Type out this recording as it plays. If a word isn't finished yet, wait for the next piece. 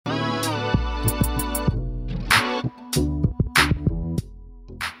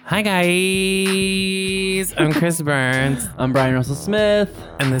Hi guys, I'm Chris Burns. I'm Brian Russell Smith.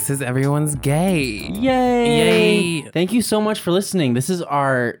 And this is Everyone's Gay. Yay! Thank you so much for listening. This is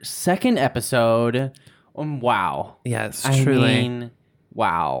our second episode. Wow. Yes, I truly. mean,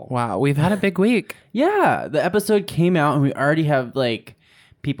 wow. Wow, we've had a big week. Yeah, the episode came out and we already have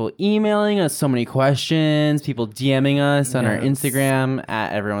people emailing us so many questions, people DMing us on our Yes. Instagram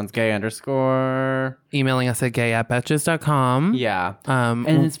at everyone'sgay_. Emailing us at gay@betches.com. Yeah. And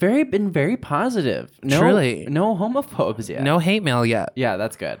And it's been very positive. Truly. No homophobes yet. no hate mail yet. Yeah,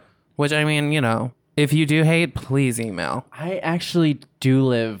 that's good. Which, I mean, if you do hate, please email. I actually do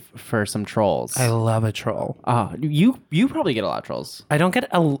live for some trolls. I love a troll. You probably get a lot of trolls. I don't get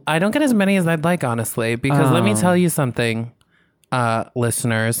as many as I'd like, honestly, because let me tell you something,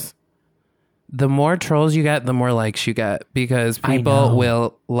 listeners. The more trolls you get, the more likes you get, because people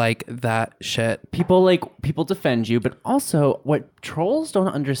will like that shit. People defend you, but also what trolls don't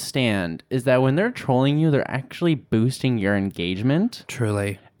understand is that when they're trolling you, they're actually boosting your engagement.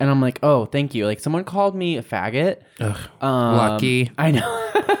 Truly. And I'm like, oh, thank you. Like, someone called me a faggot. Ugh, lucky. I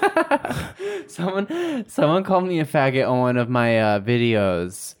know. someone called me a faggot on one of my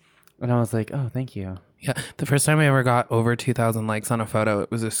videos, and I was like, oh, thank you. Yeah, the first time I ever got over 2,000 likes on a photo, it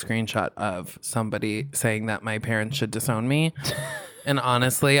was a screenshot of somebody saying that my parents should disown me. And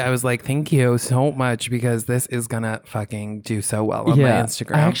honestly, I was like, thank you so much, because this is gonna fucking do so well on my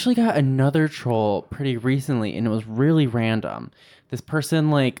Instagram. I actually got another troll pretty recently, and it was really random. This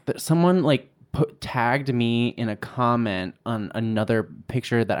person, someone tagged me in a comment on another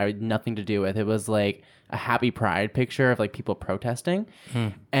picture that I had nothing to do with. It was like a happy pride picture of people protesting.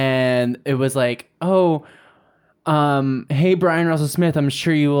 And it was like, oh, hey, Brian Russell Smith, I'm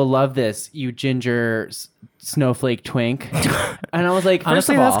sure you will love this, you ginger snowflake twink. And I was like, honestly, first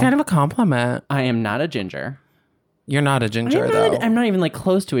of all, that's kind of a compliment. I am not a ginger. You're not a ginger, though. I'm not even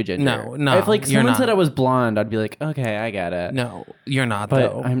close to a ginger. No, If you're someone not. said I was blonde, I'd be like, okay, I get it. No, you're not,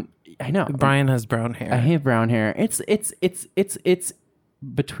 But though. I know. Brian has brown hair. I have brown hair. It's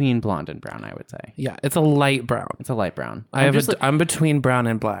between blonde and brown, I would say. Yeah, it's a light brown. It's a light brown. I'm between brown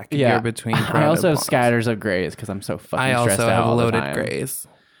and black. Yeah. You're between brown I also and have blonde. scatters of grays because I'm so fucking I stressed also out have all the loaded time. grays.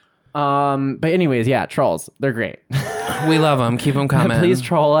 But anyways, yeah, trolls. They're great. We love them. Keep them coming. Please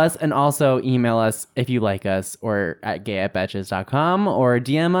troll us, and also email us if you like us, or at gay@betches.com, or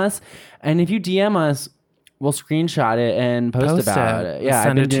DM us. And if you DM us, we'll screenshot it and post about it. Yeah,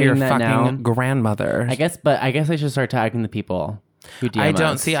 send I've it been to your doing that fucking now. grandmother. I guess I should start tagging the people who DM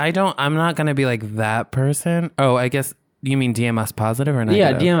us. I'm not gonna be like that person. Oh, I guess you mean DM us positive or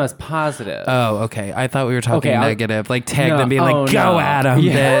Yeah, negative? DM us positive. Oh, okay. I thought we were talking Okay, negative. Like tag No, them, being like, "Go no. at 'em,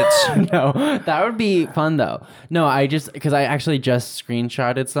 Yeah. bitch." No, that would be fun though. No, because I actually just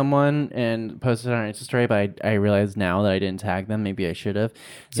screenshotted someone and posted it on Insta story, but I realized now that I didn't tag them. Maybe I should have.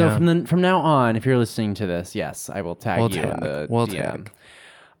 So Yeah. from now on, if you're listening to this, yes, I will tag you in the We'll DM. tag.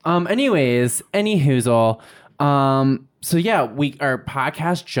 Anyways, any hoozle. So yeah, our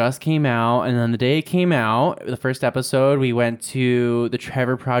podcast just came out, and on the day it came out, the first episode, we went to the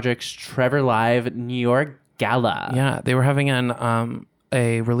Trevor Project's Trevor Live New York Gala. Yeah, they were having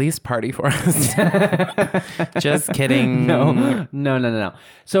a release party for us. Just kidding. No.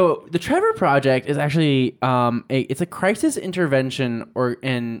 So the Trevor Project is actually it's a crisis intervention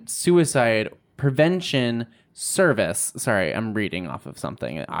and suicide prevention service. Sorry, I'm reading off of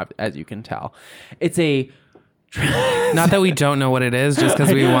something, as you can tell. It's a Not that we don't know what it is, just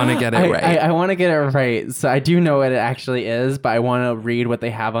because we want to get it right. I want to get it right. So I do know what it actually is, but I want to read what they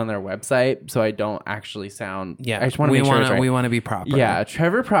have on their website, so I don't actually sound. Yeah, I just want to make sure it's right. We want to be proper. Yeah,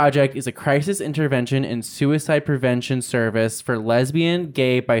 Trevor Project is a crisis intervention and suicide prevention service for lesbian,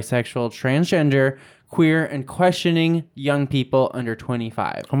 gay, bisexual, transgender, queer, and questioning young people under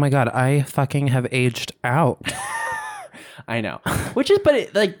 25. Oh my God, I fucking have aged out. I know,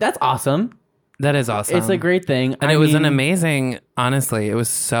 that's awesome. That is awesome. It's a great thing. And it was an amazing, honestly, it was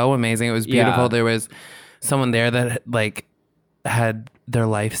so amazing. It was beautiful. Yeah. There was someone there that had their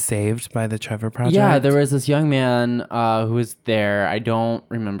life saved by the Trevor Project. Yeah, there was this young man who was there. I don't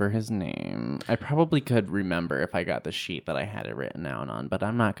remember his name. I probably could remember if I got the sheet that I had it written down on, but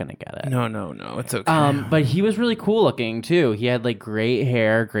I'm not going to get it. No, it's okay. But he was really cool looking too. He had great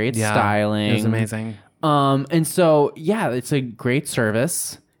hair, great styling. It was amazing. And so, yeah, it's a great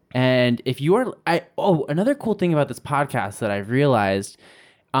service. And if you are, another cool thing about this podcast that I've realized,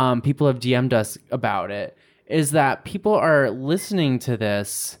 people have DM'd us about it, is that people are listening to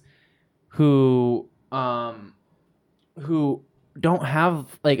this who don't have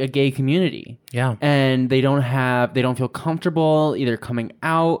a gay community. Yeah. And they don't feel comfortable either coming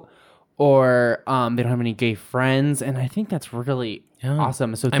out or they don't have any gay friends. And I think that's really Yeah.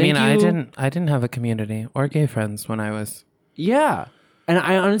 Awesome. So I thank mean, you. I didn't have a community or gay friends when I was. Yeah. And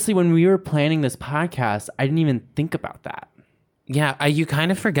I honestly, when we were planning this podcast, I didn't even think about that. Yeah, you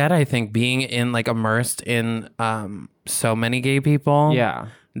kind of forget, I think, being in like immersed in so many gay people. Yeah.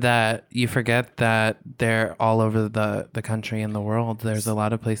 That you forget that they're all over the country and the world. There's a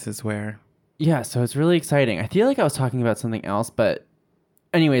lot of places where. Yeah, so it's really exciting. I feel like I was talking about something else, but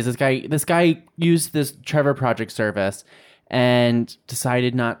anyways, this guy used this Trevor Project service and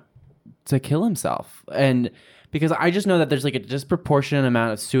decided not to kill himself. And because I just know that there's like a disproportionate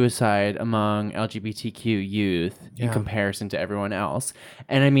amount of suicide among LGBTQ youth in comparison to everyone else.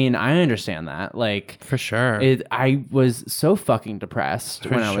 And I mean, I understand that. Like, for sure. I was so fucking depressed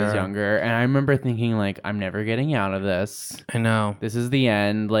when I was sure. younger. And I remember thinking like, I'm never getting out of this. I know. This is the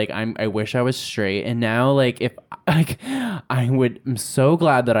end. Like, I wish I was straight. And now like I'm so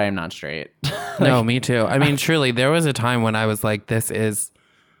glad that I am not straight. No, me too. I mean, truly, there was a time when I was like, this is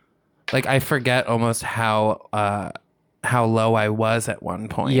like, I forget almost how low I was at one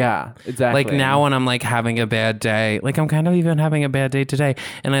point. Yeah, exactly. Like now when I'm like having a bad day, like I'm kind of even having a bad day today.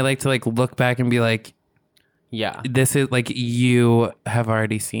 And I like to like look back and be like, yeah, this is like, you have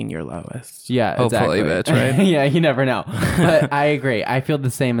already seen your lowest. Yeah, hopefully, exactly. bitch, right? Yeah, you never know. But I agree. I feel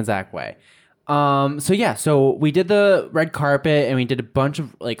the same exact way. So we did the red carpet and we did a bunch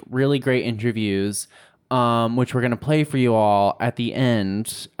of like really great interviews, which we're going to play for you all at the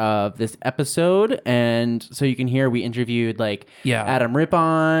end of this episode. And so you can hear we interviewed like Adam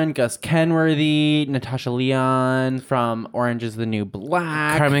Rippon, Gus Kenworthy, Natasha Leon from Orange is the New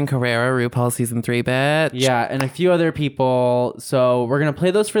Black, Carmen Carrera, RuPaul season 3, bitch. Yeah, and a few other people. So we're going to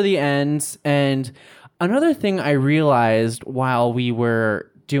play those for the end. And another thing I realized while we were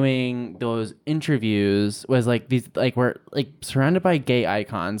doing those interviews was like these, like we're like surrounded by gay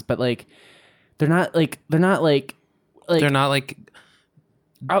icons, but like they're not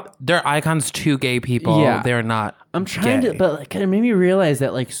they're icons to gay people. Yeah. They're not. I'm trying gay. to, but like it made me realize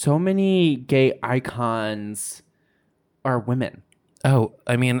that like so many gay icons are women. Oh,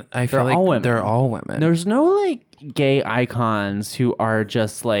 I mean, I feel They're like all women. they're all women. There's no like gay icons who are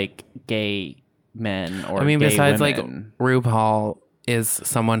just like gay men or I mean, gay besides women. like RuPaul is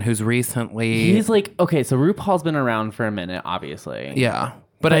someone who's recently. He's like, okay, so RuPaul's been around for a minute, obviously. Yeah.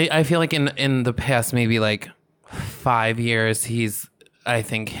 But I feel like in the past maybe like 5 years, he's, I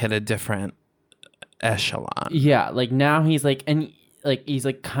think, hit a different echelon. Yeah, like now he's like, and like he's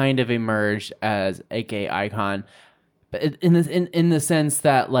like kind of emerged as a gay icon, but in the sense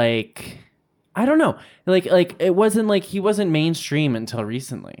that like I don't know, like it wasn't like he wasn't mainstream until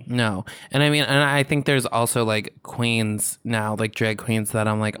recently. No. And I mean, and I think there's also like queens now, like drag queens that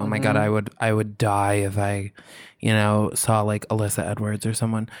I'm like, oh my God, I would die if I, saw like Alyssa Edwards or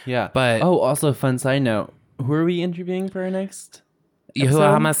someone. Yeah. But also fun side note, who are we interviewing for our next Yuhua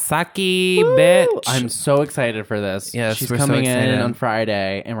episode? Hamasaki, bitch. I'm so excited for this. Yes, she's we're so coming in excited. on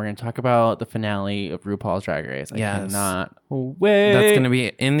Friday, and we're going to talk about the finale of RuPaul's Drag Race. I Yes. cannot wait. That's going to be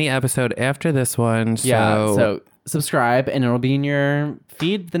in the episode after this one. So subscribe, and it'll be in your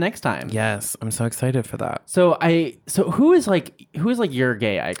feed the next time. Yes, I'm so excited for that. So who is like your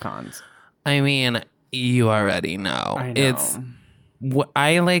gay icons? I mean, you already know. I know. It's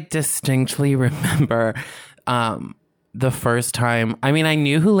I like distinctly remember the first time. I mean, I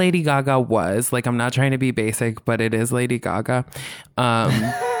knew who Lady Gaga was. Like, I'm not trying to be basic, but it is Lady Gaga.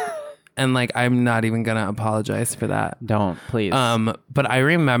 And like, I'm not even gonna apologize for that. Don't, please. But I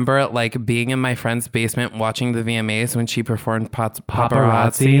remember like being in my friend's basement watching the VMAs when she performed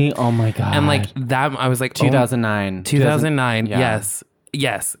Paparazzi. Oh my God. And like that, I was like, 2009. 2009. Yeah.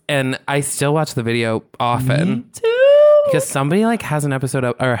 Yes. And I still watch the video often. Me too. Because somebody like has an episode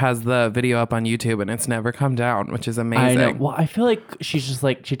up or has the video up on YouTube and it's never come down, which is amazing. I know. Well, I feel like she's just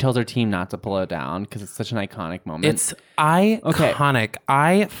like, she tells her team not to pull it down because it's such an iconic moment. It's iconic.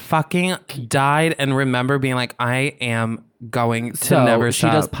 I fucking died and remember being like, I am going to never stop.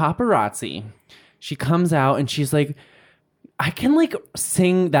 She does Paparazzi. She comes out and she's like, I can like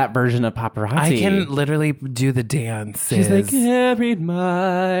sing that version of Paparazzi. I can literally do the dance. She's like, carried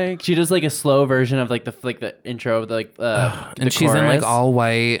Mike. She does like a slow version of like the intro of the and she's in like all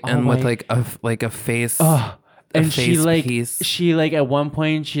white and with like a face. And she like piece. she like at one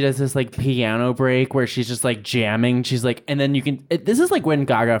point she does this like piano break where she's just like jamming. She's like, and then you can. This is like when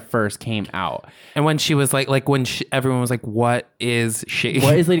Gaga first came out, and when she was like when everyone was like, "What is she?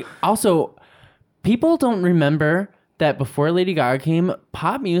 What is Lady?" Also, people don't remember that before Lady Gaga came,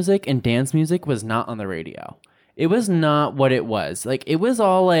 pop music and dance music was not on the radio. It was not what it was. Like, it was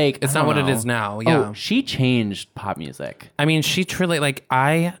all like... It's not what it is now, yeah. Oh, she changed pop music. I mean, she truly, like,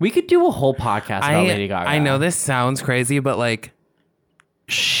 We could do a whole podcast about Lady Gaga. I know this sounds crazy, but, like,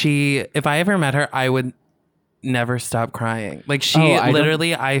 if I ever met her, I would never stop crying. Like she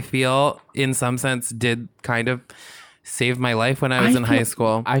literally, I feel in some sense did kind of save my life when I was in high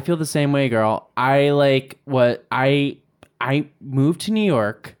school. I feel the same way, girl. I moved to New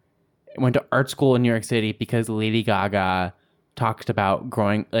York, went to art school in New York City because Lady Gaga talked about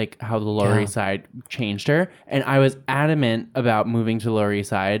growing, like how the Lower East Side changed her. And I was adamant about moving to Lower East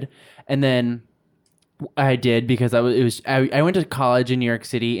Side. And then I did because I went to college in New York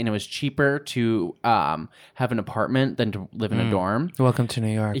City and it was cheaper to have an apartment than to live in a dorm. Welcome to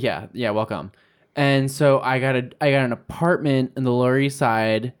New York. Yeah, welcome. And so I got an apartment in the Lower East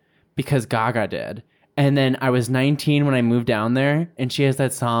Side because Gaga did. And then I was 19 when I moved down there, and she has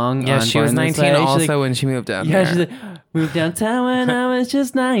that song. Yeah, she was 19 also when she moved down there. Yeah, she's like, moved downtown when I was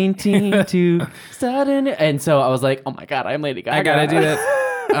just 19 to start a new. And so I was like, oh my God, I'm Lady Gaga. I gotta do this.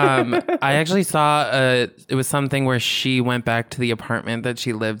 I actually saw it was something where she went back to the apartment that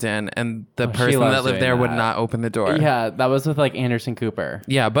she lived in, and the person that lived there would not open the door. Yeah, that was with like Anderson Cooper.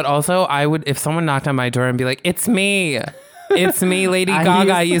 Yeah, but also I would, if someone knocked on my door and be like, it's me. It's me, Lady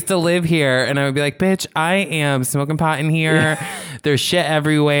Gaga. I used to live here. And I would be like, bitch, I am smoking pot in here. There's shit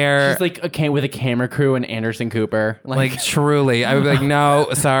everywhere. She's like with a camera crew and Anderson Cooper. Like truly. I would be like, no,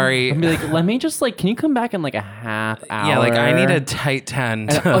 sorry. I'd be like, let me just like, can you come back in like a half hour? Yeah, like I need a tight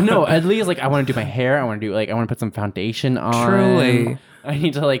tent. No, at least like I want to do my hair. I want to put some foundation on. Truly. I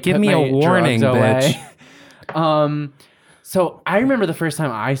need to like give me a warning, bitch. So I remember the first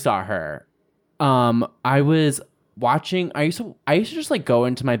time I saw her. I was watching. I used to just like go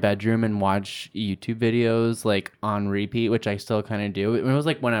into my bedroom and watch YouTube videos like on repeat, which I still kind of do. It was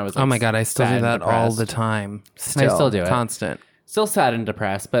like when I was like, oh my God, I still do that all the time. I still do it. Constant. Still sad and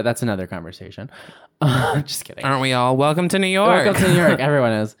depressed, but that's another conversation. Just kidding. Aren't we all? Welcome to New York. Welcome to New York.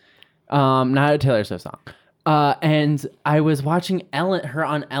 Everyone is. Not a Taylor Swift song. And I was watching her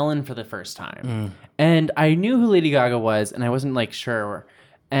on Ellen for the first time. And I knew who Lady Gaga was, and I wasn't like sure.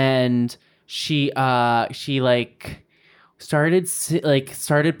 And she like started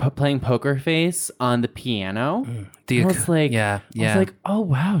playing Poker Face on the piano. I was like, I was like, oh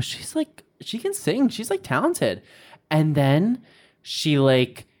wow, she can sing. She's like talented. And then she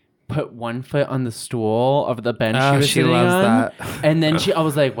like put one foot on the stool of the bench she was sitting on. That. And then I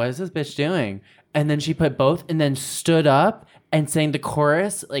was like, what is this bitch doing? And then she put both and then stood up and sang the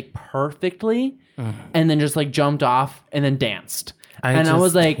chorus like perfectly. And then just like jumped off and then danced. I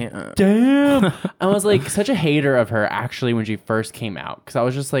was like, damn. I was like such a hater of her actually when she first came out. Because I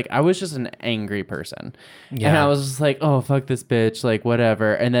was just an angry person. Yeah. And I was just like, oh, fuck this bitch. Like,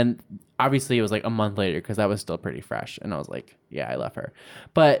 whatever. And then obviously it was like a month later because that was still pretty fresh. And I was like, yeah, I love her.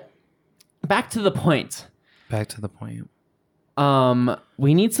 But back to the point.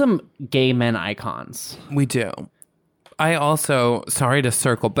 We need some gay men icons. We do. I also, sorry to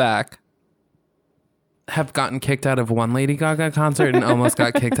circle back, have gotten kicked out of one Lady Gaga concert and almost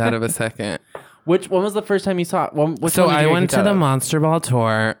got kicked out of a second. When was the first time you saw it? So I went to the Monster Ball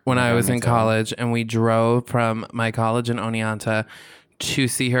tour when I was in college, and we drove from my college in Oneonta to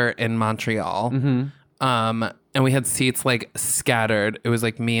see her in Montreal. And we had seats like scattered. It was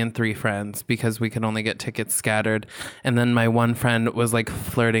like me and 3 friends because we could only get tickets scattered. And then my one friend was like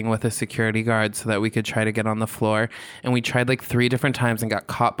flirting with a security guard so that we could try to get on the floor. And we tried like 3 different times and got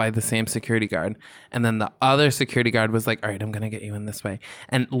caught by the same security guard. And then the other security guard was like, all right, I'm going to get you in this way.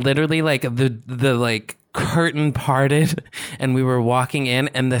 And literally like the like curtain parted and we were walking in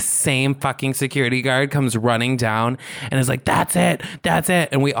and the same fucking security guard comes running down and is like, that's it.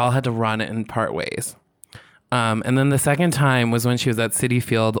 And we all had to run and part ways. And then the second time was when she was at Citi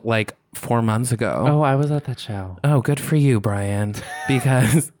Field like 4 months ago. Oh, I was at that show. Oh, good for you, Brian.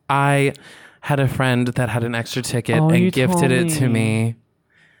 Because I had a friend that had an extra ticket and gifted it to me.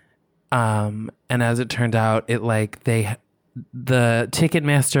 And as it turned out, the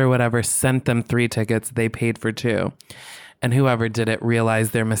Ticketmaster or whatever sent them 3 tickets. They paid for 2. And whoever did it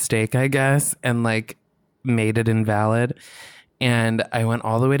realized their mistake, I guess, and like made it invalid. And I went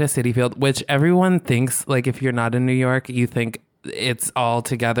all the way to Citi Field, which everyone thinks, like, if you're not in New York, you think it's all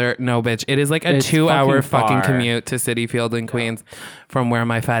together. No, bitch. It is like a 2-hour fucking commute to Citi Field in Queens from where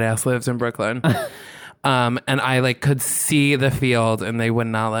my fat ass lives in Brooklyn. And I like could see the field and they would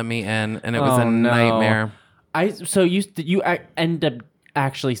not let me in. And it was a nightmare. So you end up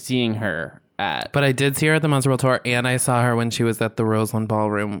actually seeing her But I did see her at the Monster Ball tour, and I saw her when she was at the Roseland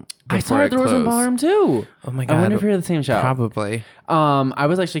Ballroom. I saw her at the Roseland Ballroom too. Oh my God. I wonder if you're at the same show. Probably. I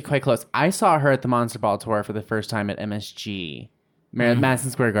was actually quite close. I saw her at the Monster Ball tour for the first time at MSG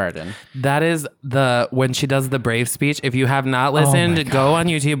Madison Square Garden. That is when she does the Brave speech. If you have not listened, go on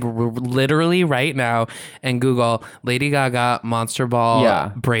YouTube literally right now and Google Lady Gaga Monster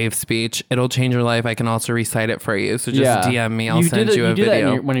Ball Brave speech. It'll change your life. I can also recite it for you. So just DM me. I'll send you a video. You do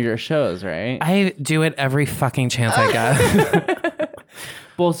that in one of your shows, right? I do it every fucking chance I get.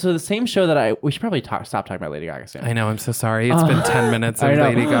 Well, so the same show we should probably stop talking about Lady Gaga soon. I know. I'm so sorry. It's been 10 minutes of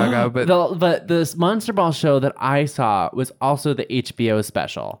Lady Gaga, but this Monster Ball show that I saw was also the HBO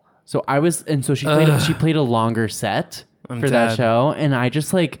special. So she played a longer set that show, and I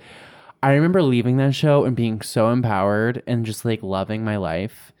just I remember leaving that show and being so empowered and just loving my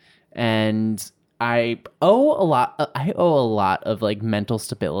life. And I owe a lot of mental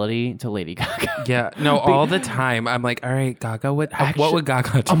stability to Lady Gaga. Yeah, no, all the time. I'm like, all right, Gaga, what would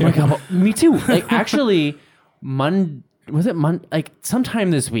Gaga do? Oh my God, me too. Actually,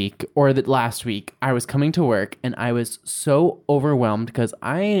 sometime this week or last week, I was coming to work and I was so overwhelmed because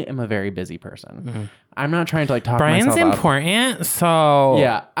I am a very busy person. Mm-hmm. I'm not trying to talk Brian's myself up. Important, so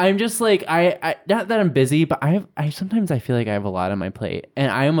yeah, I'm just I not that I'm busy, but I sometimes I feel like I have a lot on my plate,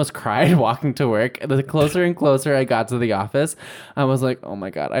 and I almost cried walking to work. The closer and closer I got to the office, I was like, oh my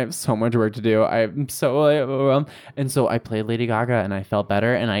God, I have so much work to do. I'm so overwhelmed, and so I played Lady Gaga, and I felt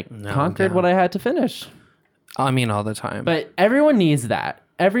better, and I conquered what I had to finish. I mean, all the time. But everyone needs that.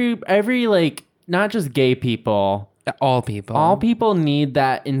 Every not just gay people. All people need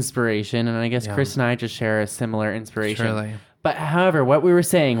that inspiration, and I guess Chris and I just share a similar inspiration. Surely. But however, what we were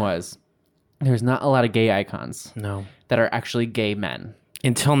saying was there's not a lot of gay icons that are actually gay men.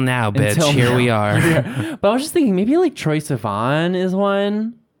 Until now, bitch. Here we are. But I was just thinking maybe Troye Sivan is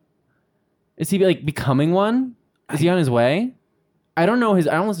one. Is he becoming one? Is he on his way? I don't know I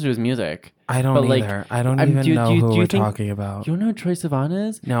don't listen to his music. I don't either. I don't even know who we're talking about. You don't know who Troye Sivan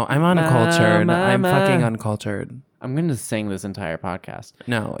is? No, I'm uncultured. I'm fucking uncultured. I'm going to sing this entire podcast.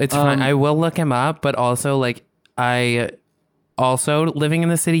 No, it's fine. I will look him up, but also I also living in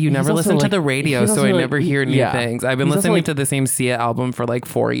the city, you never listen to the radio, so I never hear new things. I've been listening to the same Sia album for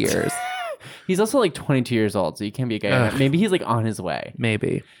 4 years. He's also 22 years old, so you can't be a gay man. Maybe he's on his way.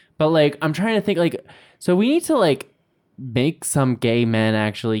 Maybe. But I'm trying to think so we need to make some gay men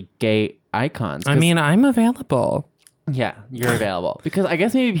actually gay icons. I mean, I'm available. Yeah, you're available. Because I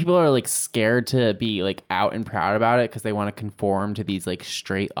guess maybe people are scared to be out and proud about it because they want to conform to these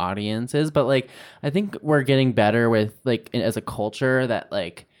straight audiences. But I think we're getting better with as a culture that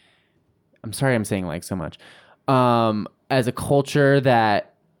I'm sorry I'm saying so much. As a culture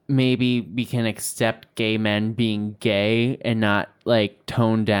that maybe we can accept gay men being gay and not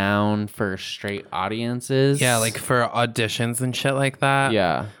tone down for straight audiences. Yeah, for auditions and shit like that.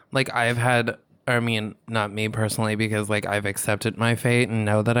 Yeah. I've had, I mean, not me personally, because I've accepted my fate and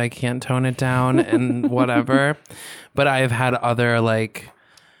know that I can't tone it down and whatever. But I've had other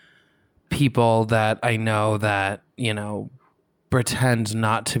people that I know that, pretend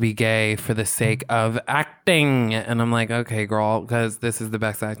not to be gay for the sake of acting. And I'm okay, girl, because this is the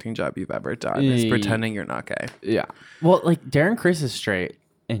best acting job you've ever done, is pretending you're not gay. Yeah. Well, Darren Criss is straight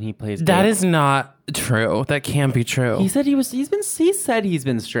and he plays gay. That is not true. That can't be true. He said he said he's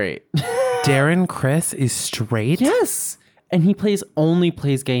been straight. Darren Criss is straight? Yes. And he only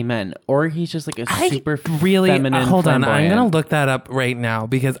plays gay men, or he's just a super feminine. Hold on, I'm gonna look that up right now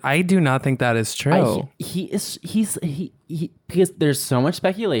because I do not think that is true. He's because there's so much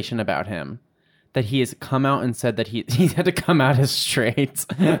speculation about him that he has come out and said that he had to come out as straight.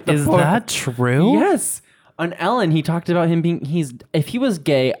 Is that true? Yes. On Ellen, he talked about him being if he was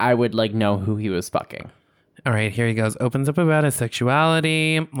gay, I would know who he was fucking. All right, here he goes. Opens up about his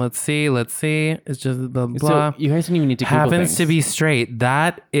sexuality. Let's see. It's just blah, blah. So you guys don't even need to Google happens things. To be straight.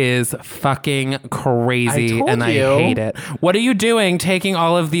 That is fucking crazy, I hate it. What are you doing taking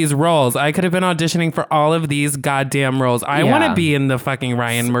all of these roles? I could have been auditioning for all of these goddamn roles. I want to be in the fucking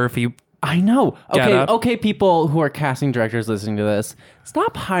Ryan Murphy. I know. Okay, people who are casting directors listening to this,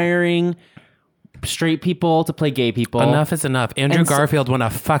 stop hiring straight people to play gay people. Enough is enough. Andrew Garfield won a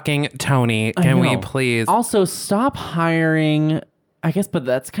fucking Tony. Can we please? Also, stop hiring. I guess, but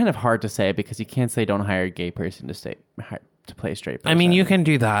that's kind of hard to say because you can't say don't hire a gay person to play a straight person. I mean, you can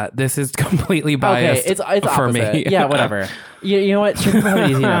do that. This is completely biased. Okay, it's for opposite. me. Yeah, whatever. You know what? Straight people have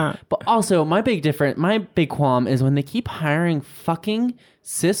it easy enough. But also, my big qualm is when they keep hiring fucking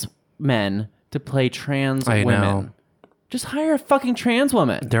cis men to play trans women. Know. Just hire a fucking trans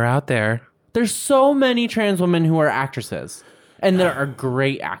woman. They're out there. There's so many trans women who are actresses. And there are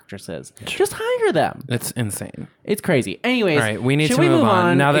great actresses. Just hire them. It's insane. It's crazy. Anyways. All right, we need to move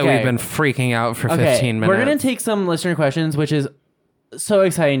on. Now that we've been freaking out for 15 minutes. We're going to take some listener questions, which is so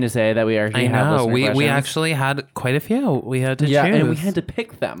exciting to say that we actually I have know. listener We questions. actually had quite a few. We had to yeah, choose. and we had to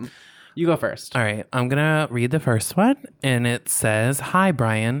pick them. You go first. All right. I'm going to read the first one. And it says, Hi,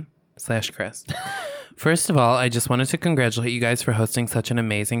 Brian/Chris. First of all, I just wanted to congratulate you guys for hosting such an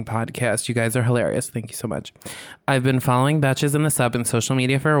amazing podcast. You guys are hilarious. Thank you so much. I've been following Betches in the Sub and social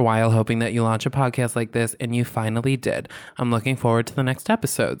media for a while, hoping that you launch a podcast like this, and you finally did. I'm looking forward to the next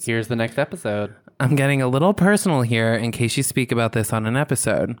episodes. Here's the next episode. I'm getting a little personal here in case you speak about this on an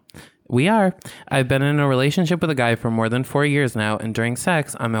episode. We are. I've been in a relationship with a guy for more than 4 years now, and during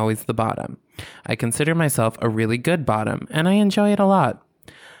sex, I'm always the bottom. I consider myself a really good bottom, and I enjoy it a lot.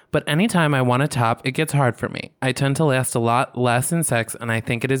 But anytime I want to top, it gets hard for me. I tend to last a lot less in sex, and I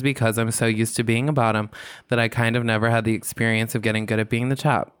think it is because I'm so used to being a bottom that I kind of never had the experience of getting good at being the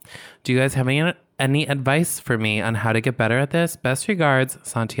top. Do you guys have any advice for me on how to get better at this? Best regards,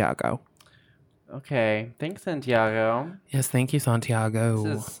 Santiago. Okay. Thanks, Santiago. Yes, thank you, Santiago.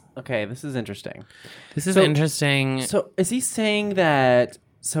 This is interesting. This is So- interesting. So is he saying that?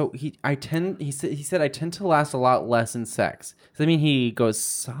 So he said I tend to last a lot less in sex. Does that mean he goes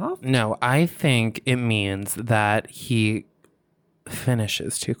soft? No, I think it means that he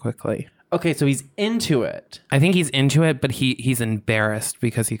finishes too quickly. Okay, so he's into it. I think he's into it, but he's embarrassed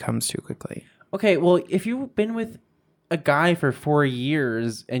because he comes too quickly. Okay, well, if you've been with a guy for 4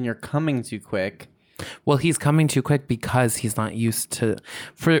 years and you're coming too quick, Well, he's coming too quick because he's not used to.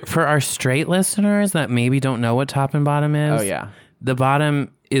 For our straight listeners that maybe don't know what top and bottom is. oh yeah, The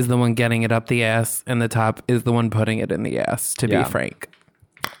bottom is the one getting it up the ass, and the top is the one putting it in the ass. To Yeah. be frank.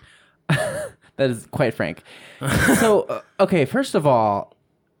 that is quite frank. So okay, first of all,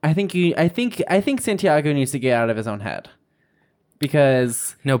 I think Santiago needs to get out of his own head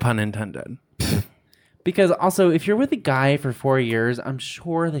because No pun intended. also if you're with a guy for 4 years, I'm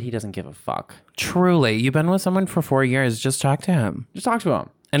sure that he doesn't give a fuck. Truly, you've been with someone for 4 years. Just talk to him. Just talk to him.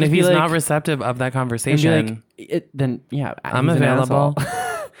 And Just if be he's like- not receptive of that and be conversation, like, then yeah, I'm he's an available.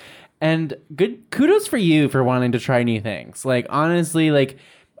 asshole. And good kudos for you for wanting to try new things. Like honestly, like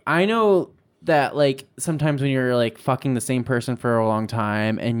I know that like sometimes when you're like fucking the same person for a long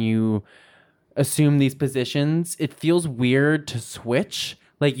time and you assume these positions, it feels weird to switch.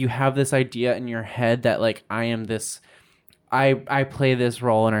 Like you have this idea in your head that like I am this I play this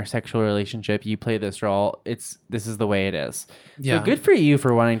role in our sexual relationship. You play this role. This is the way it is. Yeah. So good for you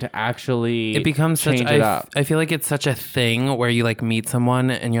for wanting to actually it becomes such. change it up. I feel like it's such a thing where you like meet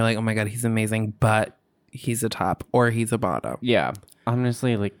someone and you're like, oh my god, he's amazing, but he's a top or he's a bottom. Yeah.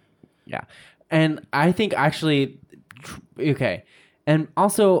 Honestly, like, yeah. And I think actually, okay. And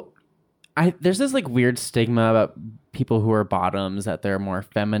also, there's this like weird stigma about people who are bottoms that they're more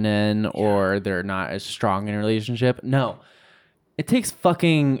feminine or they're not as strong in a relationship. No. It takes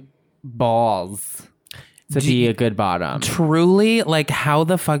fucking balls to be a good bottom. Truly, like, how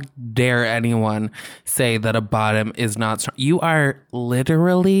the fuck dare anyone say that a bottom is not strong? You are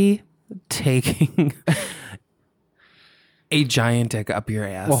literally taking a giant dick up your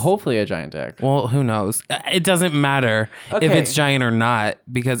ass. Well, hopefully a giant dick. Well, who knows? It doesn't matter if Okay. it's giant or not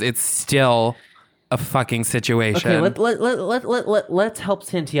because it's still a fucking situation. Okay, let's help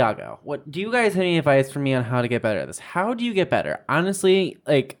Santiago. What do you guys have any advice for me on how to get better at this? How do you get better? Honestly,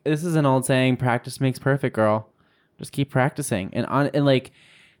 like this is an old saying: practice makes perfect, girl. Just keep practicing, and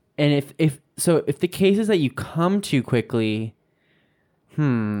if the case is that you come too quickly, I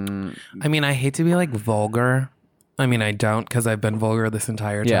mean, I hate to be like vulgar. I mean, I don't because I've been vulgar this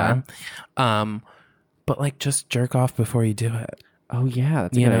entire Yeah. time. But like, just jerk off before you do it. oh yeah,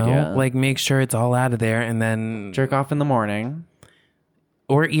 that's a You good know, idea. like make sure it's all out of there, and then, jerk off in the morning.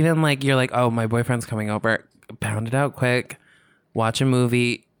 or even like you're like, oh, my boyfriend's coming over. Pound it out quick. Watch a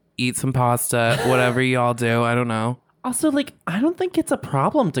movie. Eat some pasta. Whatever y'all do. I don't know. Also, like, I don't think it's a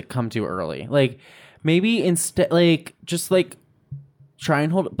problem to come too early. Like, maybe instead, like, just like try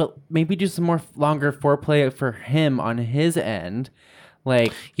and hold, but maybe do some more longer foreplay for him on his end.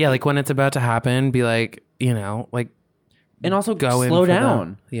 Like, Yeah, like when it's about to happen, be like, you know, like and also go in slow for the-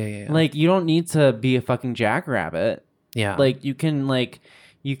 down. Yeah. Like, you don't need to be a fucking jackrabbit. Yeah. Like, you can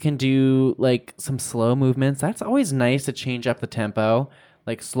do like some slow movements. That's always nice to change up the tempo.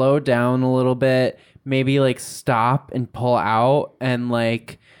 Like, slow down a little bit. Maybe like stop and pull out. And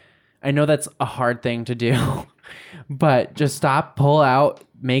like, I know that's a hard thing to do, but just stop, pull out,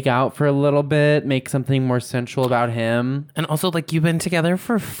 make out for a little bit, make something more sensual about him. And also, like, you've been together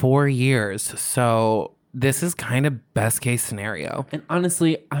for 4 years. So this is kind of best case scenario. And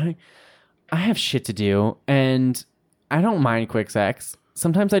honestly, I have shit to do and I don't mind quick sex.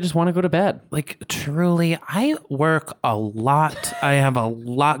 Sometimes I just want to go to bed. Like, truly, I work a lot. I have a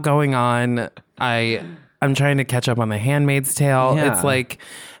lot going on. I I'm trying to catch up on The Handmaid's Tale. Yeah. It's like,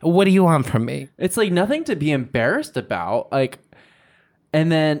 what do you want from me? It's like nothing to be embarrassed about. Like,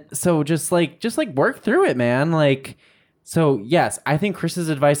 and then so just like work through it, man. Like, so yes, I think Chris's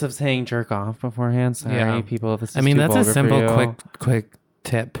advice of saying jerk off beforehand. Sorry, people. If this is I mean, too that's a vulgar for simple, you. quick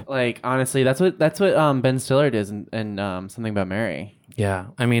tip. Like, honestly, that's what Ben Stiller does in Something About Mary. Yeah.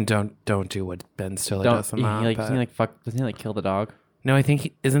 I mean, don't do what Ben Stiller does. Doesn't he like kill the dog? No, I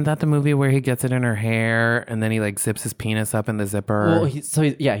think isn't that the movie where he gets it in her hair and then he like zips his penis up in the zipper? Well, he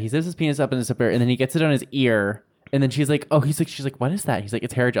zips his penis up in the zipper and then he gets it on his ear. And then she's like, what is that? He's like,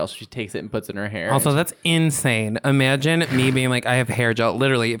 it's hair gel. So she takes it and puts it in her hair. Also, that's insane. Imagine me being like, I have hair gel.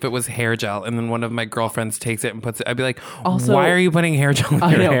 Literally, if it was hair gel and then one of my girlfriends takes it and puts it, I'd be like, Also, why are you putting hair gel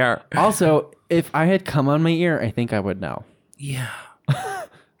in your hair? Also, if I had cum on my ear, I think I would know. Yeah.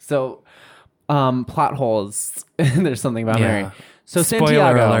 So, plot holes. There's Something About Mary. So Spoiler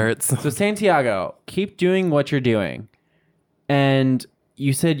Santiago. alerts. So Santiago, keep doing what you're doing. And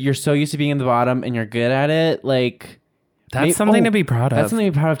you said you're so used to being in the bottom and you're good at it. Like, That's something to be proud of. That's something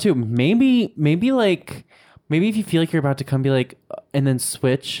to be proud of too. Maybe if you feel like you're about to come, be like, and then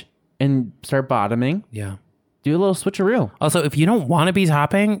switch and start bottoming. Yeah. Do a little switcheroo. Also, if you don't want to be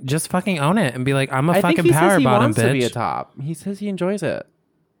topping, just fucking own it and be like, I'm a I think fucking he power says he bottom wants bitch. to be a top. He says he enjoys it.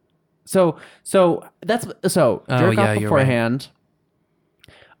 So jerk off you're right. beforehand.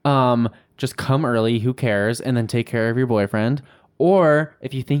 Just come early. Who cares? And then take care of your boyfriend. Or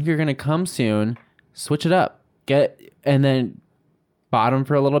if you think you're gonna come soon, switch it up. And then bottom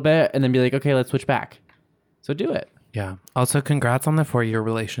for a little bit, and then be like, okay, let's switch back. So do it. Yeah. Also, congrats on the 4-year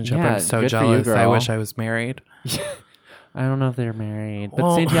relationship. Yeah, I'm so good for you, jealous. I girl. wish I was married. I don't know if they're married, but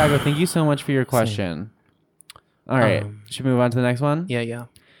Well, Santiago, thank you so much for your question. All right, should we move on to the next one? Yeah.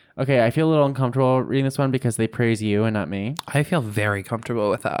 Okay, I feel a little uncomfortable reading this one because they praise you and not me. I feel very comfortable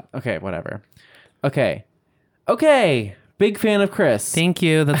with that. Okay, whatever. Okay. Big fan of Chris. Thank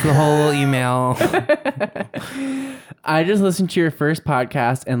you. That's the whole email. I just listened to your first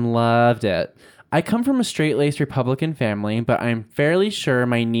podcast and loved it. I come from a straight-laced Republican family, but I'm fairly sure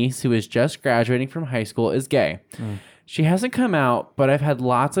my niece, who is just graduating from high school, is gay. She hasn't come out, but I've had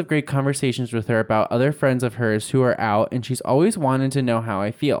lots of great conversations with her about other friends of hers who are out, and she's always wanted to know how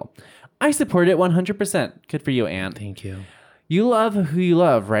I feel. I support it 100%. Good for you, Aunt. Thank you. You love who you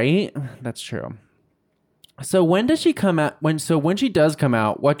love, right? That's true. So when does she come out? When she does come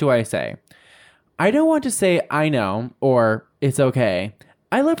out, what do I say? I don't want to say I know or it's okay.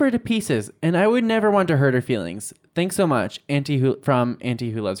 I love her to pieces, and I would never want to hurt her feelings. Thanks so much, Auntie Who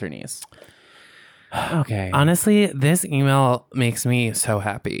loves her niece. Okay. Honestly, this email makes me so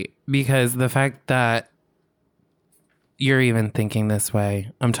happy because the fact that you're even thinking this way,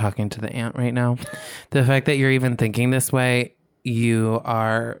 I'm talking to the aunt right now. The fact that you're even thinking this way, you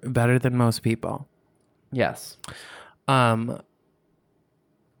are better than most people. Yes. My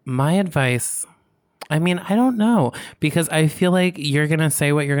advice, I mean, I don't know, because I feel like you're going to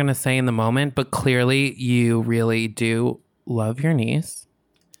say what you're going to say in the moment, but clearly you really do love your niece.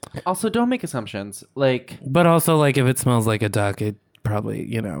 Also, don't make assumptions. But also, like, if it smells like a duck, it probably,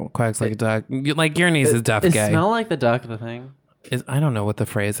 quacks like a duck. Like, your niece is deaf gay. Smell like the duck, the thing? I don't know what the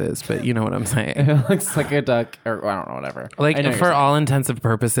phrase is, but you know what I'm saying. It looks like a duck, or I don't know, whatever. Like, for all intents and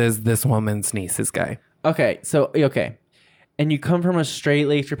purposes, this woman's niece is gay. Okay. And you come from a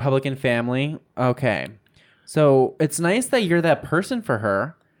straight-laced Republican family. Okay. So it's nice that you're that person for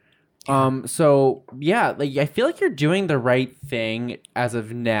her. So yeah, I feel like you're doing the right thing as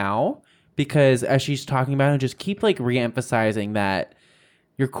of now, because as she's talking about it, just keep re-emphasizing that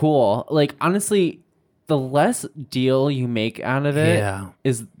you're cool. Honestly, the less deal you make out of it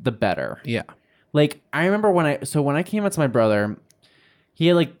is the better. Yeah. I remember when I came out to my brother, he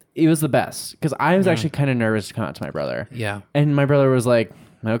had it was the best because I was actually kind of nervous to come out to my brother. Yeah. And my brother was like,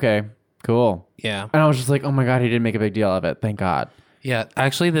 okay, cool. Yeah. And I was just like, oh my God, he didn't make a big deal of it. Thank God. Yeah,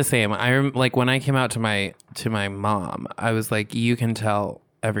 actually the same. When I came out to my mom, I was like, you can tell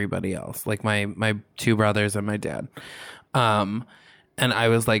everybody else, like my two brothers and my dad. And I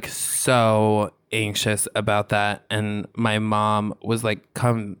was so anxious about that. And my mom was like,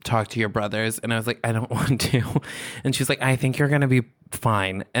 come talk to your brothers. And I was like, I don't want to. And she's like, I think you're going to be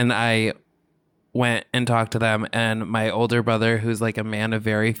fine. And I went and talked to them. And my older brother, who's a man of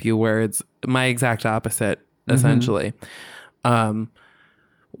very few words, my exact opposite, essentially,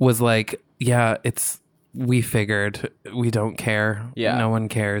 was like, yeah, we figured, we don't care. Yeah. No one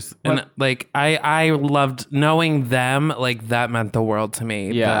cares. And I loved knowing them. That meant the world to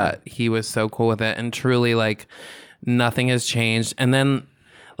me. Yeah. That he was so cool with it. And truly nothing has changed. And then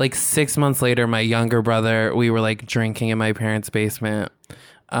 6 months later, my younger brother, we were drinking in my parents' basement.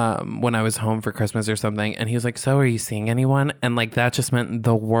 when I was home for Christmas or something, and he was like, "So, are you seeing anyone?" And like that just meant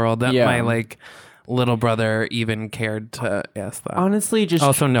the world that Yeah. my like little brother even cared to ask that. Honestly, just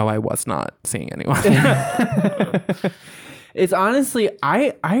Also, no, I was not seeing anyone. it's honestly,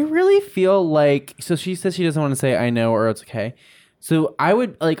 I really feel like, so she says she doesn't want to say I know or it's okay. So I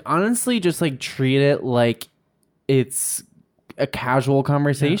would like honestly just like treat it like it's a casual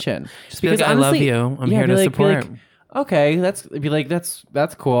conversation. Just be like, I love you. I'm here be to like- be support. like, okay,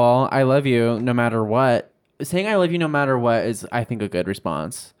 that's cool. I love you no matter what. Saying I love you no matter what is, I think, a good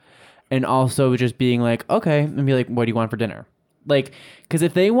response. And also just being like, okay, and be like, what do you want for dinner? Like, because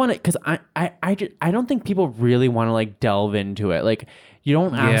if they want it, because I don't think people really want to like delve into it. Like, you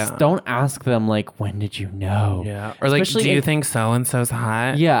don't ask them like, when did you know? Yeah. Or like, Especially do you if- think so and so's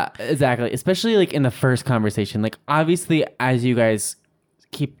hot? Yeah, exactly. Especially like in the first conversation. Like, obviously, as you guys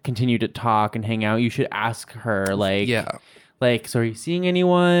continue to talk and hang out, you should ask her like, like, so are you seeing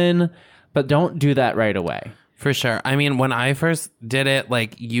anyone? But don't do that right away. For sure. I mean, when I first did it,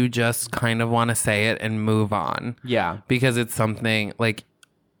 like, you just kind of want to say it and move on. Yeah. Because it's something, like,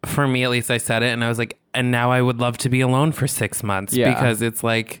 for me at least, I said it and I was like, and now I would love to be alone for 6 months. Yeah. Because it's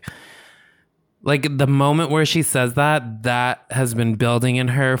like the moment where she says that has been building in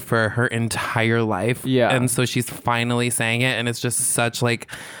her for her entire life. Yeah. And so she's finally saying it, and it's just such like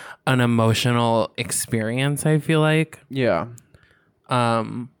an emotional experience, I feel like. Yeah.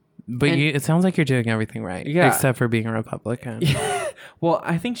 But it sounds like you're doing everything right. Yeah. Except for being a Republican. Well,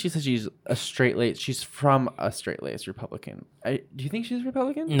 I think she said she's a she's from a straight-laced Republican. Do you think she's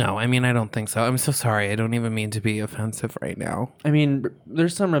Republican? No, I mean, I don't think so. I'm so sorry. I don't even mean to be offensive right now. I mean,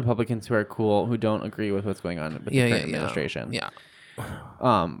 there's some Republicans who are cool who don't agree with what's going on with the current administration. Yeah.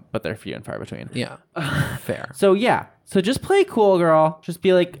 But they're few and far between. Yeah. Fair. So yeah. So just play cool, girl. Just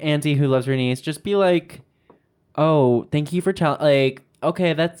be like auntie who loves her niece. Just be like, oh, thank you for telling. Like,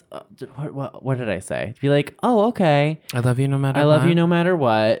 okay, that's what did I say? Be like, oh, okay. I love you no matter I what. love you no matter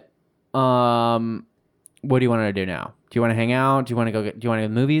what. What do you want to do now? Do you want to hang out? Do you want to go do you want to go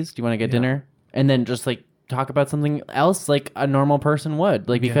to the movies? Do you want to get dinner? And then just like talk about something else like a normal person would.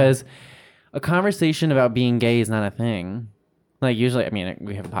 Like, because a conversation about being gay is not a thing. Like, usually, I mean,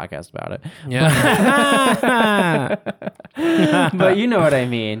 we have a podcast about it. Yeah. But you know what I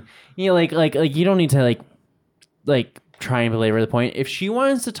mean. You know, like you don't need to like try and belabor the point. If she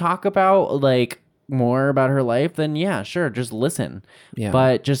wants to talk about like more about her life, then yeah, sure, just listen. Yeah.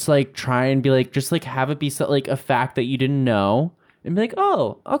 But just like try and be like, just like have it be like a fact that you didn't know, and be like,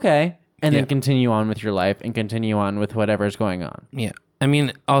 oh, okay, and then continue on with your life and continue on with whatever's going on. Yeah. I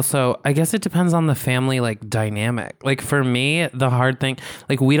mean, also, I guess it depends on the family, like, dynamic. Like, for me, the hard thing,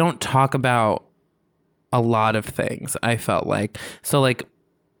 like, we don't talk about a lot of things, I felt like. So, like,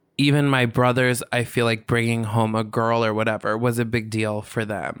 even my brothers, I feel like bringing home a girl or whatever was a big deal for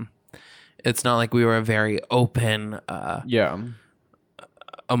them. It's not like we were a very open,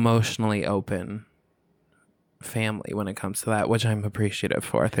 emotionally open family when it comes to that, which I'm appreciative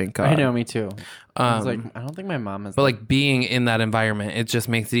for, thank God. I know, me too. I was like, I don't think my mom is. But like being in that environment, it just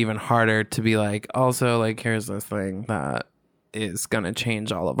makes it even harder to be like, also like, here's this thing that is going to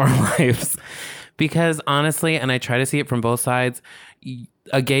change all of our lives. Because honestly, and I try to see it from both sides,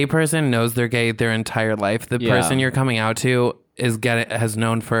 a gay person knows they're gay their entire life. The person you're coming out to has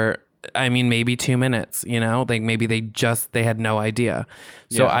known for, I mean, maybe 2 minutes, you know, like maybe they had no idea.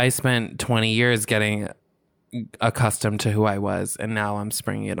 So I spent 20 years getting accustomed to who I was, and now I'm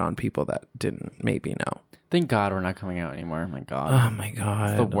springing it on people that didn't maybe know. Thank God we're not coming out anymore. My God. Oh my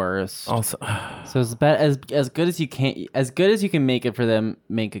God. It's the worst. Also, so as good as you can make it for them,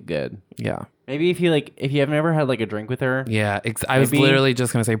 make it good. yeah. Maybe if you have never had like a drink with her. Yeah, I was literally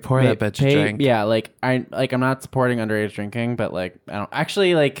just gonna say, pour that bitch a drink. Yeah, I'm not supporting underage drinking, but like I don't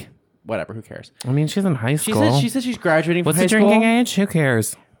actually like whatever. Who cares? I mean, she's in high school. She said she's graduating What's from high the drinking school. age? Who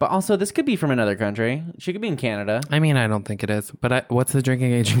cares? But also, this could be from another country. She could be in Canada. I mean, I don't think it is. But what's the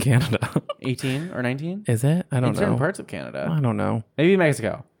drinking age in Canada? 18 or 19? Is it? I don't in know. certain parts of Canada. I don't know. Maybe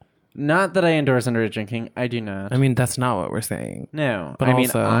Mexico. Not that I endorse underage drinking. I do not. I mean, that's not what we're saying. No. But I mean,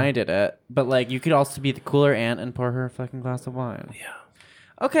 also- I did it. But like, you could also be the cooler aunt and pour her a fucking glass of wine. Yeah.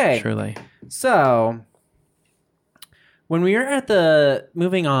 Okay. Truly. So, when we were at the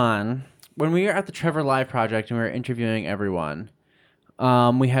Trevor Live project and we were interviewing everyone,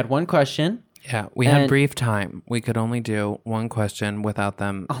 we had one question. Yeah, we had brief time. We could only do one question without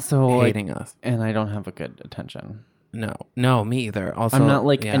them Also, hating us. And I don't have a good attention. No, me either. Also, I'm not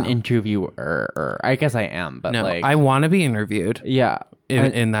like an interviewer. I guess I am, but no, like I want to be interviewed. yeah.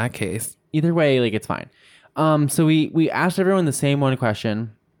 In that case, Either way, like it's fine. So we asked everyone the same one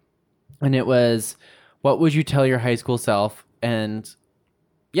question, and it was, what would you tell your high school self? And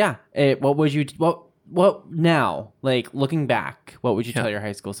yeah. What would you what now? Like looking back, what would you tell your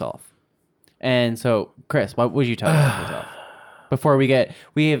high school self? And so, Chris, what would you tell your high school self? Before we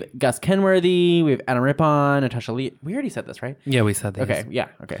have Gus Kenworthy, we have Adam Rippon, Natasha Lee. We already said this, right? Yeah, we said these. Okay, yeah,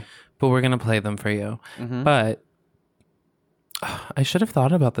 okay. But we're going to play them for you. But I should have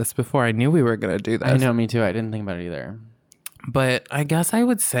thought about this before. I knew we were going to do this. I know, me too. I didn't think about it either. But I guess I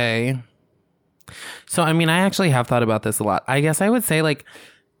would say... So, I mean, I actually have thought about this a lot. I guess I would say, like,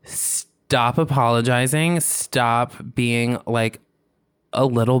 stop apologizing. Stop being, like, a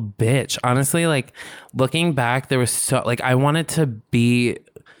little bitch. Honestly, like, looking back, there was so... Like, I wanted to be,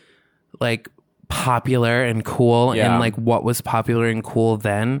 like, popular and cool and, like, what was popular and cool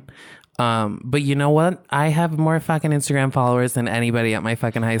then. But you know what? I have more fucking Instagram followers than anybody at my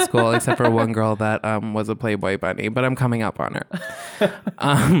fucking high school, except for one girl that was a Playboy bunny, but I'm coming up on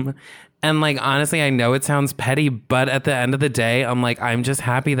her. And like, honestly, I know it sounds petty, but at the end of the day, I'm like, I'm just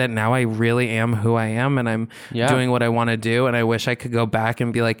happy that now I really am who I am and I'm doing what I want to do. And I wish I could go back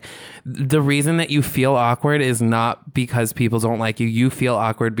and be like, the reason that you feel awkward is not because people don't like you. You feel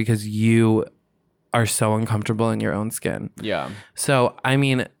awkward because you are so uncomfortable in your own skin. Yeah. So, I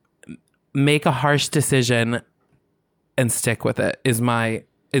mean, make a harsh decision and stick with it is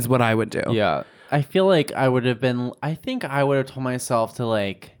what I would do. Yeah. I feel like I would have told myself to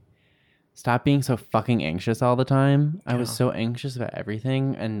like stop being so fucking anxious all the time. I was so anxious about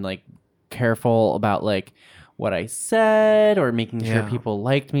everything and like careful about like what I said or making sure people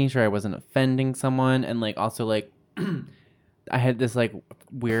liked me, sure I wasn't offending someone, and like also like I had this like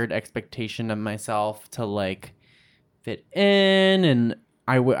weird expectation of myself to like fit in, and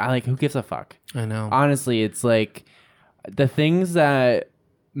I like, who gives a fuck? I know. Honestly, it's like the things that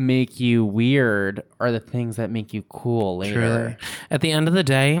make you weird are the things that make you cool later. Truly. At the end of the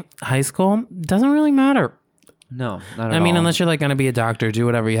day, high school doesn't really matter. No, not at all. I mean, unless you're like going to be a doctor, do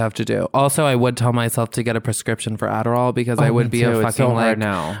whatever you have to do. Also, I would tell myself to get a prescription for Adderall because I would be a fucking, it's so like, hard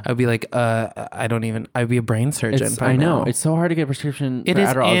now. I'd be like, I'd be a brain surgeon. I know. It's so hard to get a prescription for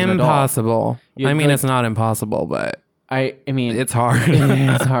Adderall. It is impossible. I mean, it's not impossible, but I mean, it's hard.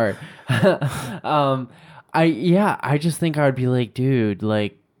 It's hard. I just think I would be like, dude,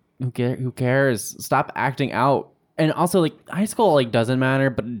 like, who cares? Stop acting out. And also, like, high school like doesn't matter,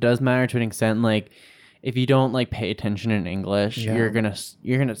 but it does matter to an extent. Like, if you don't like pay attention in English, you're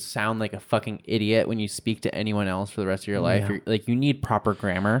gonna sound like a fucking idiot when you speak to anyone else for the rest of your life. You're, like, you need proper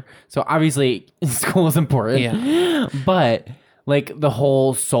grammar. So obviously, school is important. Yeah. But like the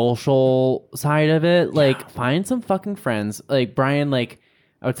whole social side of it, like find some fucking friends. Like Brian, like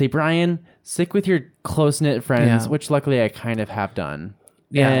I would say, Brian, stick with your close knit friends, which luckily I kind of have done.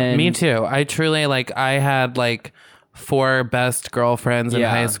 Yeah, and me too. I truly I had like 4 best girlfriends in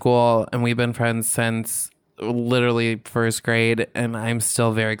high school, and we've been friends since literally first grade, and I'm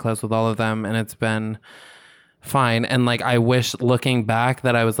still very close with all of them, and it's been fine. And like, I wish looking back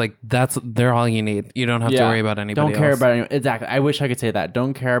that I was like, they're all you need. You don't have to worry about anybody else. Don't care about anyone. Exactly. I wish I could say that.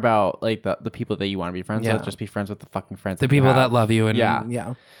 Don't care about like the people that you want to be friends with. Just be friends with the fucking friends. The people that love you. And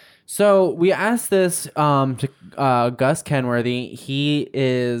yeah. So we asked this to Gus Kenworthy. He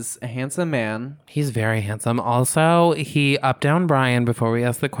is a handsome man. He's very handsome. Also, he upped down Brian before we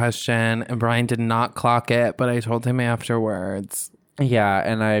asked the question, and Brian did not clock it, but I told him afterwards. Yeah,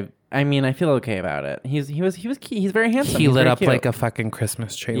 and I mean, I feel okay about it. He's very handsome. He He's lit very up cute. like a fucking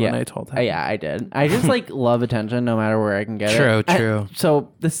Christmas tree when I told him. Yeah, I did. I just like love attention no matter where I can get it. True.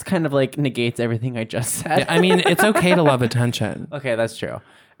 So this kind of like negates everything I just said. Yeah, I mean, it's okay to love attention. Okay, that's true.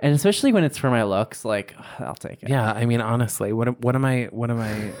 And especially when it's for my looks, like, I'll take it. Yeah, I mean, honestly, what am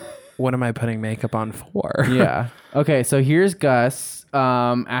I putting makeup on for? Yeah. Okay, so here's Gus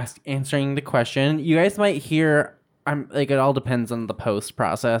answering the question. You guys might hear, it all depends on the post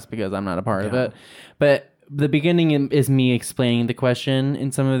process because I'm not a part of it. But the beginning is me explaining the question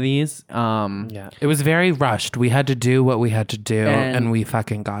in some of these. It was very rushed. We had to do what we had to do, and we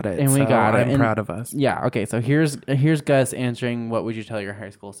fucking got it. And we got it. I'm proud of us. Yeah. Okay. So here's Gus answering. What would you tell your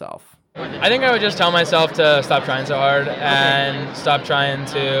high school self? I think I would just tell myself to stop trying so hard and stop trying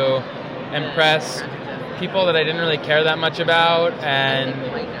to impress people that I didn't really care that much about. And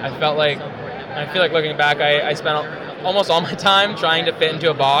I feel like looking back, I spent almost all my time trying to fit into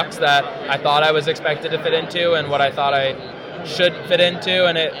a box that I thought I was expected to fit into and what I thought I should fit into,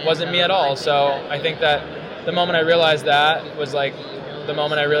 and it wasn't me at all. So I think that the moment I realized that was like the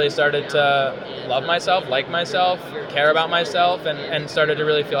moment I really started to love myself, like myself, care about myself, and started to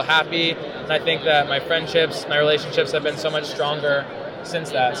really feel happy. And I think that my friendships, my relationships have been so much stronger since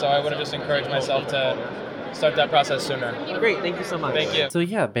that. So I would have just encouraged myself to start that process sooner. Great, thank you so much. Thank you. So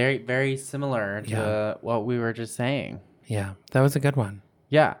yeah, very, very similar to what we were just saying. Yeah, that was a good one.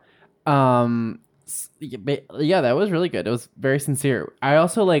 Yeah. Yeah, that was really good. It was very sincere. I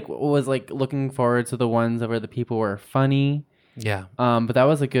also was looking forward to the ones where the people were funny. Yeah. But that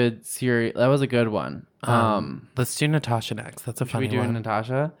was a good series. That was a good one. Let's do Natasha next. That's a funny we do one.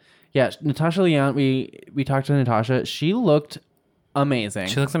 Natasha? Yeah, Natasha Leon. We talked to Natasha. She looked amazing.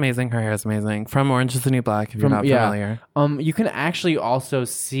 She looks amazing. Her hair is amazing. From Orange is the New Black, if you're not familiar. You can actually also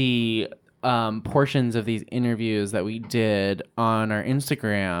see portions of these interviews that we did on our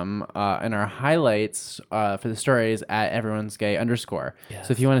Instagram and our highlights for the stories at everyone's gay _ Yes.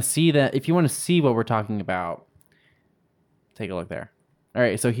 So if you want to see that, if you want to see what we're talking about, take a look there. All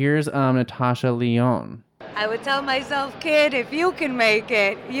right, so here's Natasha Leon. I would tell myself, kid, if you can make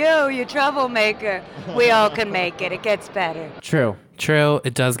it, you troublemaker, we all can make it. It gets better. True.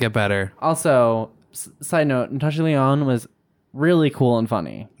 It does get better. Also, side note, Natasha Leon was really cool and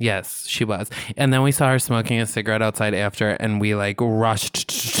funny. Yes, she was. And then we saw her smoking a cigarette outside after, and we rushed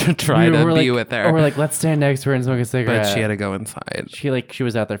to try to be with her. Or we're like, let's stand next to her and smoke a cigarette. But she had to go inside. She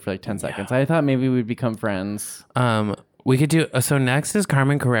was out there for 10 seconds. I thought maybe we'd become friends. We could do so. Next is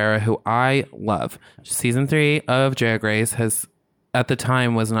Carmen Carrera, who I love. Season 3 of Drag Race at the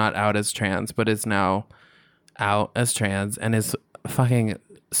time was not out as trans, but is now out as trans and is fucking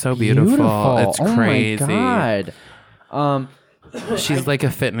so beautiful. It's crazy. Oh my god. She's like a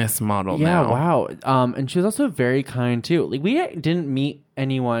fitness model yeah, now. wow. And she was also very kind too. Like, we didn't meet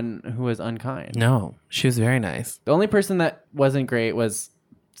anyone who was unkind. No, she was very nice. The only person that wasn't great was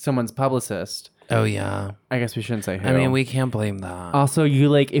someone's publicist. Oh yeah. I guess we shouldn't say who. I mean, we can't blame that. Also,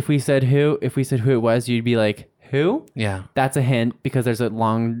 if we said who it was, you'd be like, who? Yeah. That's a hint because there's a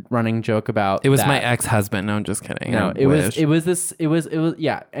long running joke about it was that. my ex-husband. No, I'm just kidding. No, it was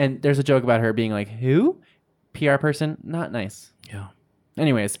yeah. And there's a joke about her being like, who? PR person? Not nice. Yeah.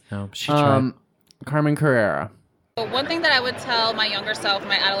 Anyways. No, she tried. Carmen Carrera. One thing that I would tell my younger self,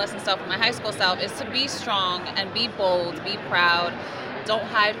 my adolescent self, and my high school self is to be strong and be bold, be proud. Don't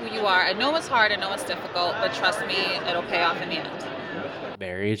hide who you are. I know it's hard, I know it's difficult, but trust me, it'll pay off in the end.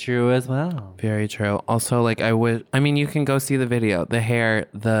 Very true as well. Very true. Also, you can go see the video. The hair,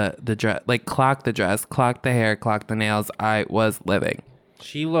 the dress, clock the dress, clock the hair, clock the nails. I was living.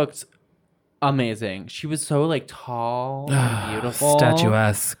 She looked amazing. She was so tall and beautiful.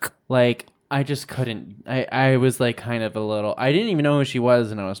 Statuesque. I just couldn't. I was kind of a little. I didn't even know who she was,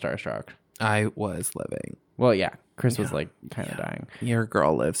 and I was starstruck. I was living. Well, yeah. Chris was kind of dying. Your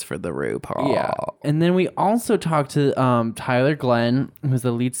girl lives for the RuPaul. Yeah. And then we also talked to Tyler Glenn, who's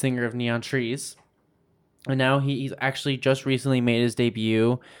the lead singer of Neon Trees. And now he's actually just recently made his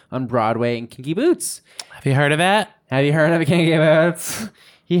debut on Broadway in Kinky Boots. Have you heard of it? Have you heard of Kinky Boots?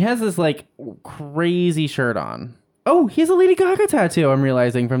 He has this crazy shirt on. Oh, he has a Lady Gaga tattoo, I'm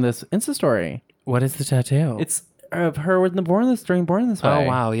realizing from this Insta story. What is the tattoo? It's of her Born This Way. Oh,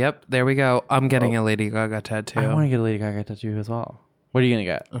 wow. Yep. There we go. I'm getting a Lady Gaga tattoo. I want to get a Lady Gaga tattoo as well. What are you going to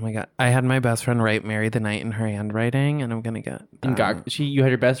get? Oh, my God. I had my best friend write Marry the Night in her handwriting, and I'm going to get and Gaga. You had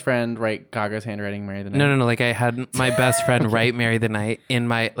your best friend write Gaga's handwriting, Marry the Night? No. I had my best friend write Marry the Night in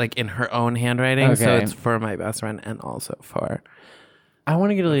my, in her own handwriting. Okay. So it's for my best friend and also for... I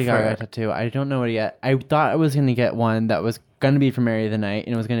want to get a Lady Gaga tattoo. I don't know it yet. I thought I was going to get one that was going to be for Marry the Night,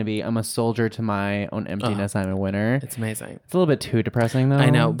 and it was going to be, I'm a soldier to my own emptiness, I'm a winner. It's amazing. It's a little bit too depressing, though.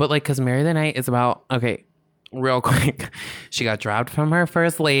 I know, but because Marry the Night is about, okay, real quick, she got dropped from her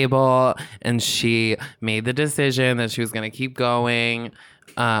first label, and she made the decision that she was going to keep going,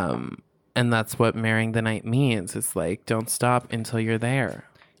 and that's what marrying the night means. It's don't stop until you're there.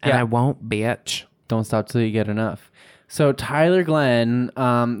 And I won't, bitch. Don't stop till you get enough. So Tyler Glenn,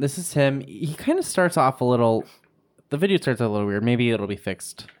 this is him. He kind of starts off a little... The video starts a little weird. Maybe it'll be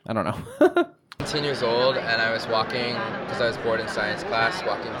fixed. I don't know. 18 years old, and I was walking, because I was bored in science class,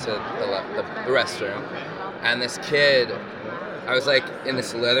 walking to the restroom. And this kid, I was in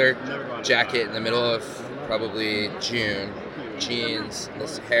this leather jacket in the middle of probably June, jeans,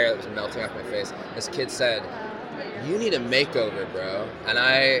 this hair that was melting off my face. This kid said, "You need a makeover, bro." And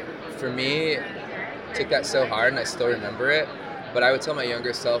for me, took that so hard, and I still remember it. But I would tell my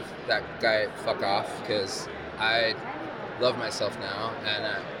younger self, that guy, fuck off, because I love myself now, and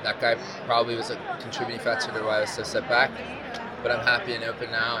that guy probably was a contributing factor to why I was so set back. But I'm happy and open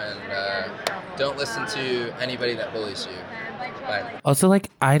now, and don't listen to anybody that bullies you. Bye. Also,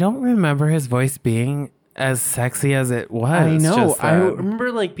 I don't remember his voice being as sexy as it was. I know. I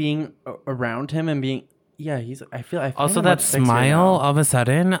remember being around him and being, I feel also that smile. All of a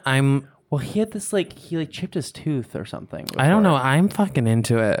sudden, Well, he had this he chipped his tooth or something before. I don't know. I'm fucking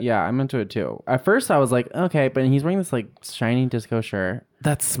into it. Yeah, I'm into it too. At first I was like, okay, but he's wearing this shiny disco shirt.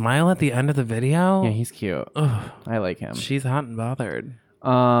 That smile at the end of the video. Yeah, he's cute. Ugh, I like him. She's hot and bothered.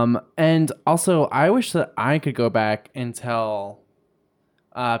 And also, I wish that I could go back and tell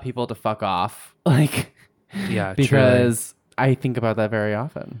people to fuck off. Like, Yeah, because I think about that very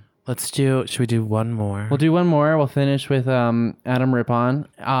often. should we do one more? We'll do one more. We'll finish with Adam Rippon.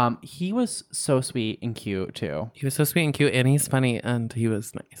 He was so sweet and cute too. He was so sweet and cute, and he's funny, and he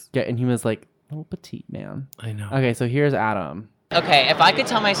was nice. Yeah, and he was like a little petite man. I know. Okay, so here's Adam. Okay, if I could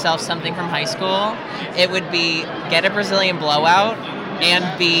tell myself something from high school, it would be get a Brazilian blowout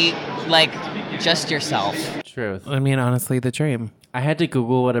and be like just yourself. Truth. I mean, honestly, the dream. I had to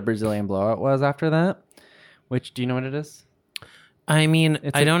Google what a Brazilian blowout was after that. Which, do you know what it is? I mean,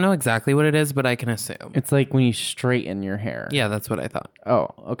 It's I don't know exactly what it is, but I can assume. It's like when you straighten your hair. Yeah, that's what I thought. Oh,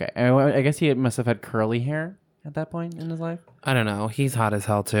 okay. I guess he must have had curly hair at that point in his life. I don't know. He's hot as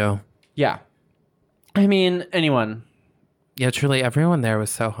hell, too. Yeah. I mean, anyone. Yeah, truly, everyone there was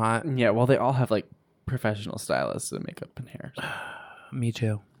so hot. Yeah, well, they all have like professional stylists and makeup and hair. Me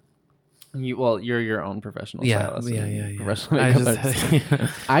too. You're your own professional stylist. and professional I makeup artist.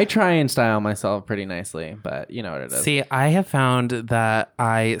 just I try and style myself pretty nicely, but you know what it is. see. I have found that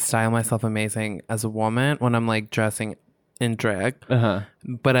I style myself amazing as a woman when I'm like dressing in drag,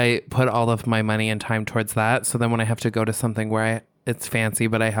 but I put all of my money and time towards that. So then when I have to go to something where it's fancy,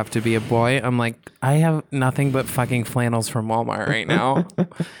 but I have to be a boy, I'm like, I have nothing but fucking flannels from Walmart right now.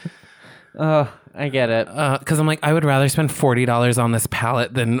 I get it. Because I'm like, I would rather spend $40 on this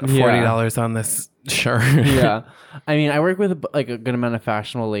palette than $40 on this shirt. Yeah. I mean, I work with like a good amount of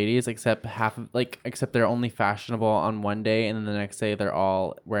fashionable ladies, except except they're only fashionable on one day, and then the next day they're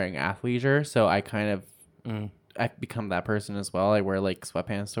all wearing athleisure. So I kind of I've become that person as well. I wear like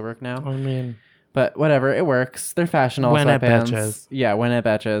sweatpants to work now. I mean, But whatever, it works. They're fashionable When it sweatpants. betches. Yeah, when it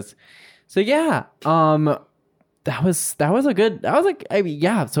betches. So yeah, that was a good. That was like, I mean,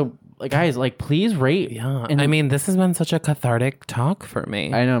 yeah. So like, guys, like, please rate. yeah. And I mean, this has been such a cathartic talk for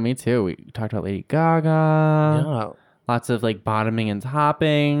me. I know, me too. We talked about Lady Gaga. yeah. Lots of like bottoming and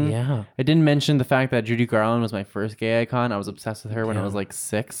topping. Yeah. I didn't mention the fact that Judy Garland was my first gay icon. I was obsessed with her when I Yeah. was like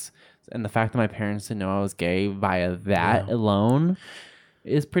 6. And the fact that my parents didn't know I was gay via that alone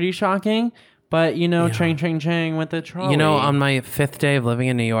is pretty shocking. But, you know, Chang with the trolley. You know, on my 5th day of living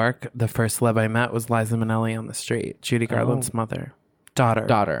in New York, the first celeb I met was Liza Minnelli on the street. Judy Garland's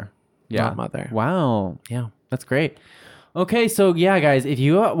daughter. Yeah. Not mother. Wow. Yeah. That's great. Okay, so yeah, guys, if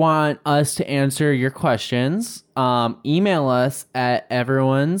you want us to answer your questions, email us at no,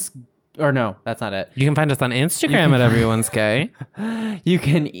 that's not it. You can find us on Instagram at Everyone's Gay. You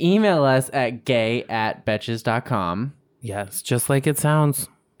can email us at gay@betches.com. Yes, just like it sounds.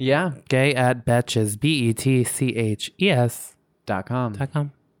 Yeah. Gay at Betches, BETCHES.com.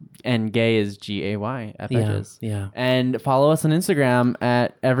 .com. And gay is GAY at Betches. Yeah. And follow us on Instagram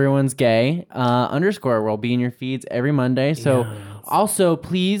at everyone's gay _. We'll be in your feeds every Monday. So also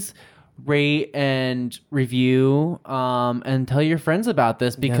please rate and review and tell your friends about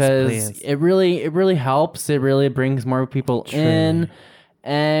this because please. it really helps. It really brings more people in.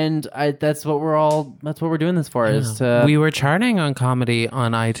 And that's what we're doing this for is to we were charting on comedy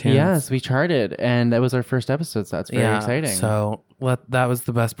on iTunes. Yes, we charted and that was our first episode, so that's very exciting. So that was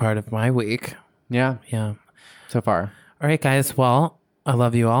the best part of my week. Yeah. So far. All right, guys. Well, I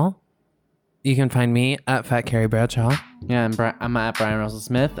love you all. You can find me at Fat Carrie Bradshaw. Yeah, I'm at Brian Russell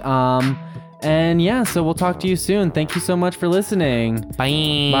Smith. And yeah, so we'll talk to you soon. Thank you so much for listening.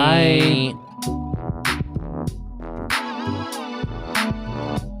 Bye. Bye.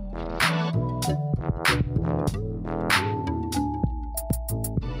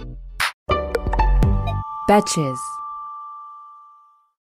 Betches.